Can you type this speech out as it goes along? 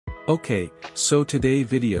Okay, so today's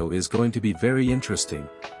video is going to be very interesting.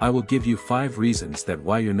 I will give you 5 reasons that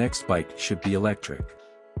why your next bike should be electric.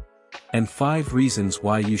 And 5 reasons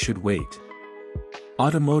why you should wait.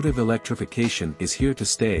 Automotive electrification is here to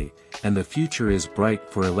stay, and the future is bright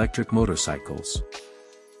for electric motorcycles.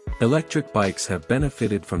 Electric bikes have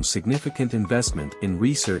benefited from significant investment in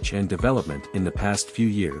research and development in the past few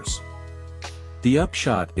years. The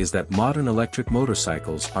upshot is that modern electric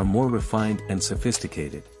motorcycles are more refined and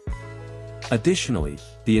sophisticated. Additionally,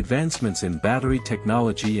 the advancements in battery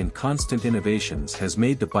technology and constant innovations has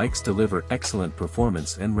made the bikes deliver excellent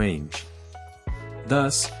performance and range.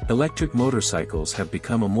 Thus, electric motorcycles have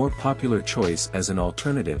become a more popular choice as an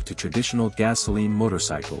alternative to traditional gasoline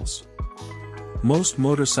motorcycles. Most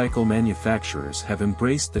motorcycle manufacturers have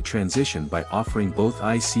embraced the transition by offering both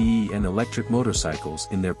ICE and electric motorcycles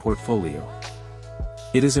in their portfolio.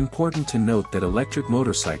 It is important to note that electric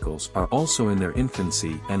motorcycles are also in their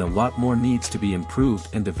infancy and a lot more needs to be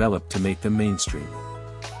improved and developed to make them mainstream.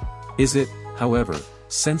 Is it, however,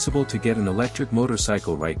 sensible to get an electric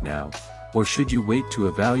motorcycle right now, or should you wait to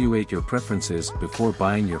evaluate your preferences before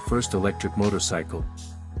buying your first electric motorcycle?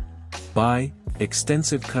 Buy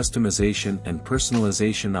extensive customization and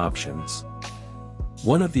personalization options.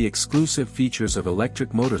 One of the exclusive features of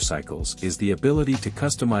electric motorcycles is the ability to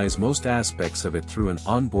customize most aspects of it through an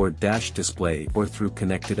onboard dash display or through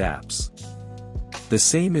connected apps. The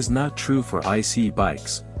same is not true for ICE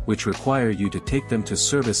bikes, which require you to take them to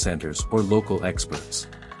service centers or local experts.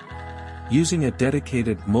 Using a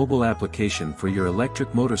dedicated mobile application for your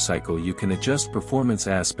electric motorcycle, you can adjust performance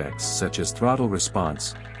aspects such as throttle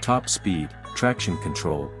response, top speed, traction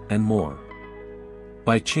control, and more.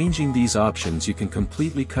 By changing these options, you can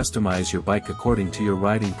completely customize your bike according to your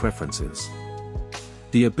riding preferences.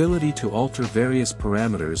 The ability to alter various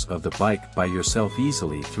parameters of the bike by yourself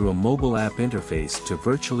easily through a mobile app interface to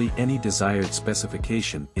virtually any desired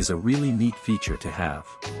specification is a really neat feature to have.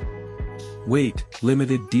 Wait,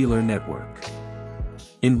 limited dealer network.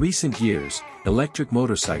 In recent years, electric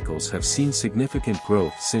motorcycles have seen significant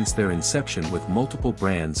growth since their inception with multiple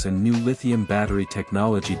brands and new lithium battery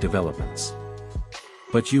technology developments.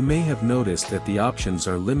 But you may have noticed that the options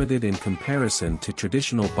are limited in comparison to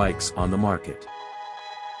traditional bikes on the market.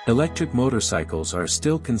 Electric motorcycles are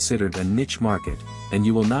still considered a niche market, and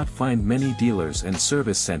you will not find many dealers and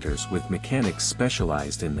service centers with mechanics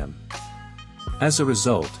specialized in them. As a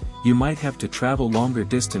result, you might have to travel longer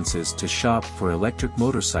distances to shop for electric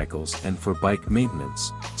motorcycles and for bike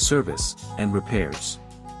maintenance, service, and repairs.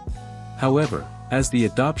 However, as the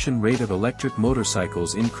adoption rate of electric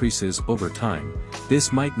motorcycles increases over time,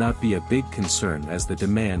 this might not be a big concern as the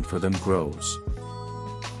demand for them grows.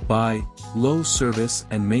 Buy low service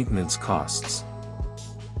and maintenance costs.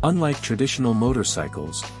 Unlike traditional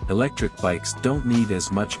motorcycles, electric bikes don't need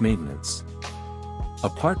as much maintenance.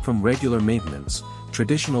 Apart from regular maintenance,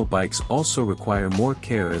 traditional bikes also require more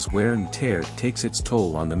care as wear and tear takes its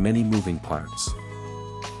toll on the many moving parts.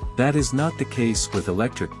 That is not the case with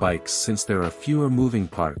electric bikes since there are fewer moving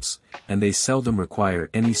parts, and they seldom require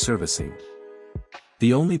any servicing.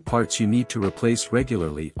 The only parts you need to replace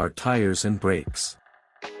regularly are tires and brakes.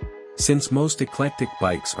 Since most eclectic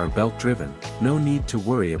bikes are belt-driven, no need to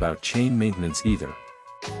worry about chain maintenance either.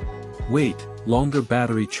 Wait, longer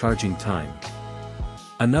battery charging time.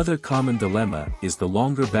 Another common dilemma is the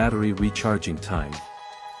longer battery recharging time.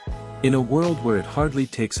 In a world where it hardly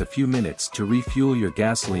takes a few minutes to refuel your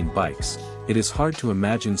gasoline bikes, it is hard to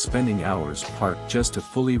imagine spending hours parked just to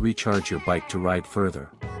fully recharge your bike to ride further.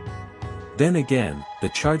 Then again, the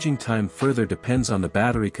charging time further depends on the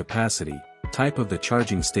battery capacity, type of the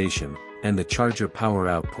charging station, and the charger power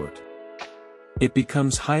output. It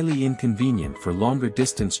becomes highly inconvenient for longer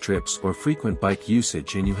distance trips or frequent bike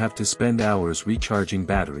usage, and you have to spend hours recharging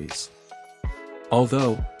batteries.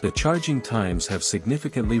 Although, the charging times have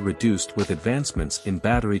significantly reduced with advancements in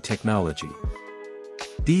battery technology.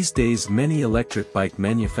 These days many electric bike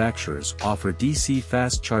manufacturers offer DC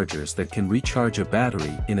fast chargers that can recharge a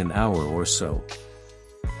battery in an hour or so.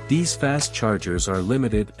 These fast chargers are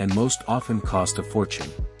limited and most often cost a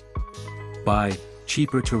fortune. Buy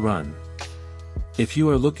cheaper to run. If you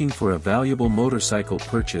are looking for a valuable motorcycle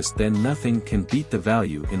purchase, then nothing can beat the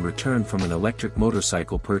value in return from an electric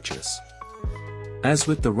motorcycle purchase. As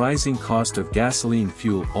with the rising cost of gasoline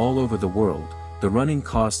fuel all over the world, the running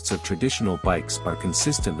costs of traditional bikes are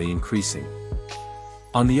consistently increasing.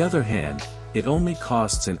 On the other hand, it only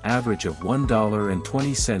costs an average of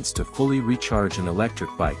 $1.20 to fully recharge an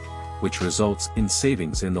electric bike, which results in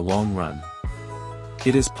savings in the long run.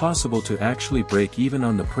 It is possible to actually break even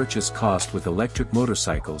on the purchase cost with electric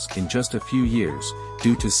motorcycles in just a few years,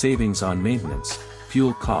 due to savings on maintenance,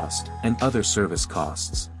 fuel cost, and other service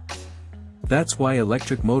costs. That's why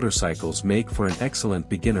electric motorcycles make for an excellent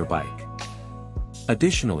beginner bike.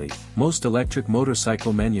 Additionally, most electric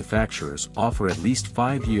motorcycle manufacturers offer at least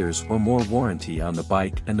 5 years or more warranty on the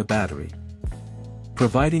bike and the battery,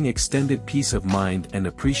 providing extended peace of mind and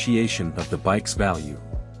appreciation of the bike's value.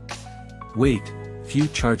 Weight, few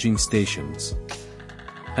charging stations.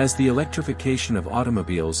 As the electrification of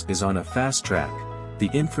automobiles is on a fast track, the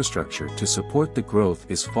infrastructure to support the growth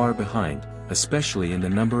is far behind, especially in the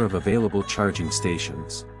number of available charging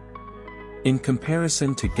stations. In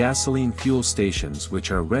comparison to gasoline fuel stations which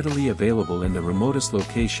are readily available in the remotest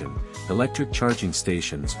location, electric charging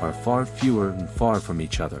stations are far fewer and far from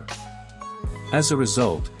each other. As a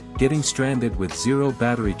result, getting stranded with zero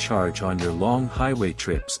battery charge on your long highway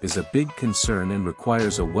trips is a big concern and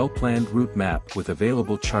requires a well-planned route map with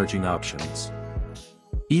available charging options.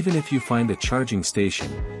 Even if you find a charging station,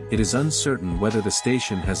 it is uncertain whether the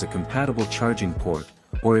station has a compatible charging port,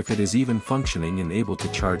 or if it is even functioning and able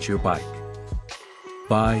to charge your bike.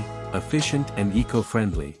 Buy, efficient and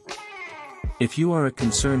eco-friendly. If you are a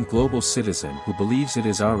concerned global citizen who believes it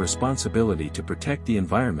is our responsibility to protect the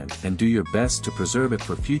environment and do your best to preserve it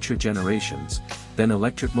for future generations, then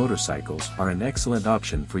electric motorcycles are an excellent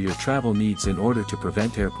option for your travel needs in order to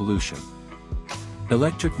prevent air pollution.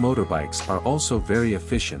 Electric motorbikes are also very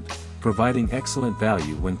efficient, providing excellent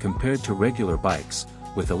value when compared to regular bikes,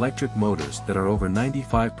 with electric motors that are over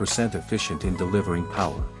 95% efficient in delivering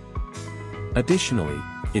power. Additionally,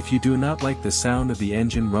 if you do not like the sound of the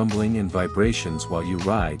engine rumbling and vibrations while you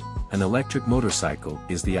ride, an electric motorcycle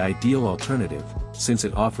is the ideal alternative, since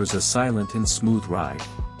it offers a silent and smooth ride.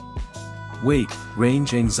 Weight,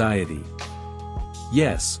 range anxiety.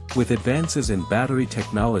 Yes, with advances in battery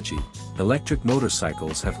technology, electric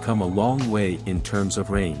motorcycles have come a long way in terms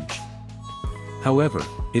of range. However,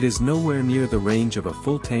 it is nowhere near the range of a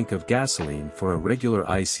full tank of gasoline for a regular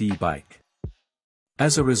IC bike.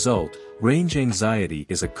 As a result, range anxiety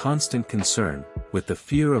is a constant concern, with the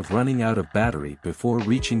fear of running out of battery before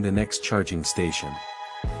reaching the next charging station.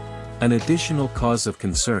 An additional cause of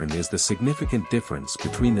concern is the significant difference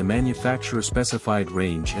between the manufacturer-specified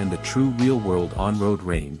range and the true real-world on-road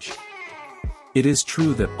range. It is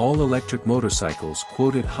true that all electric motorcycles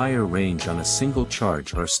quoted higher range on a single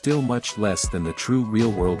charge are still much less than the true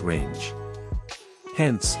real-world range.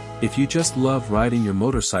 Hence, if you just love riding your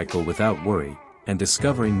motorcycle without worry, and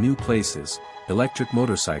discovering new places, electric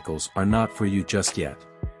motorcycles are not for you just yet.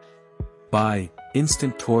 Buy,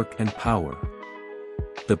 instant torque and power.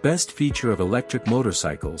 The best feature of electric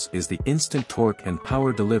motorcycles is the instant torque and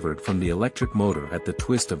power delivered from the electric motor at the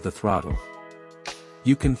twist of the throttle.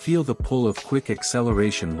 You can feel the pull of quick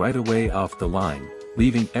acceleration right away off the line,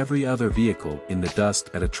 leaving every other vehicle in the dust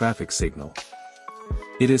at a traffic signal.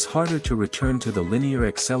 It is harder to return to the linear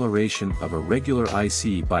acceleration of a regular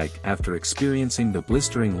IC bike after experiencing the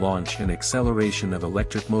blistering launch and acceleration of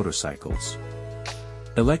electric motorcycles.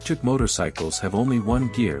 Electric motorcycles have only one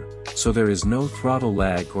gear, so there is no throttle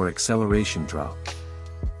lag or acceleration drop.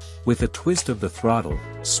 With a twist of the throttle,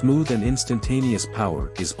 smooth and instantaneous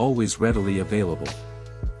power is always readily available.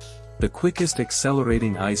 The quickest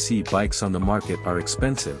accelerating IC bikes on the market are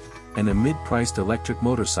expensive, and a mid-priced electric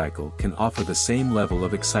motorcycle can offer the same level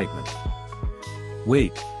of excitement.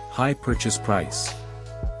 Weight, high purchase price.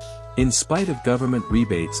 In spite of government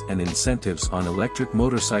rebates and incentives on electric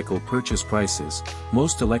motorcycle purchase prices,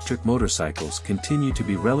 most electric motorcycles continue to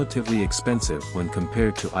be relatively expensive when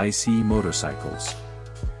compared to ICE motorcycles.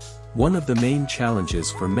 One of the main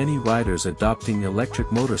challenges for many riders adopting electric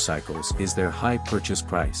motorcycles is their high purchase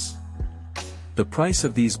price. The price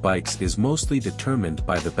of these bikes is mostly determined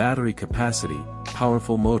by the battery capacity,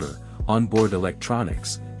 powerful motor, onboard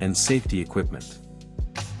electronics, and safety equipment.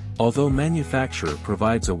 Although manufacturer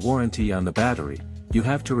provides a warranty on the battery, you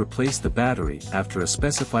have to replace the battery after a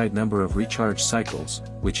specified number of recharge cycles,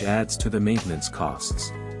 which adds to the maintenance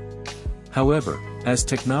costs. However, as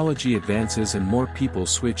technology advances and more people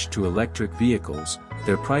switch to electric vehicles,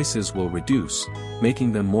 their prices will reduce,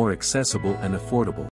 making them more accessible and affordable.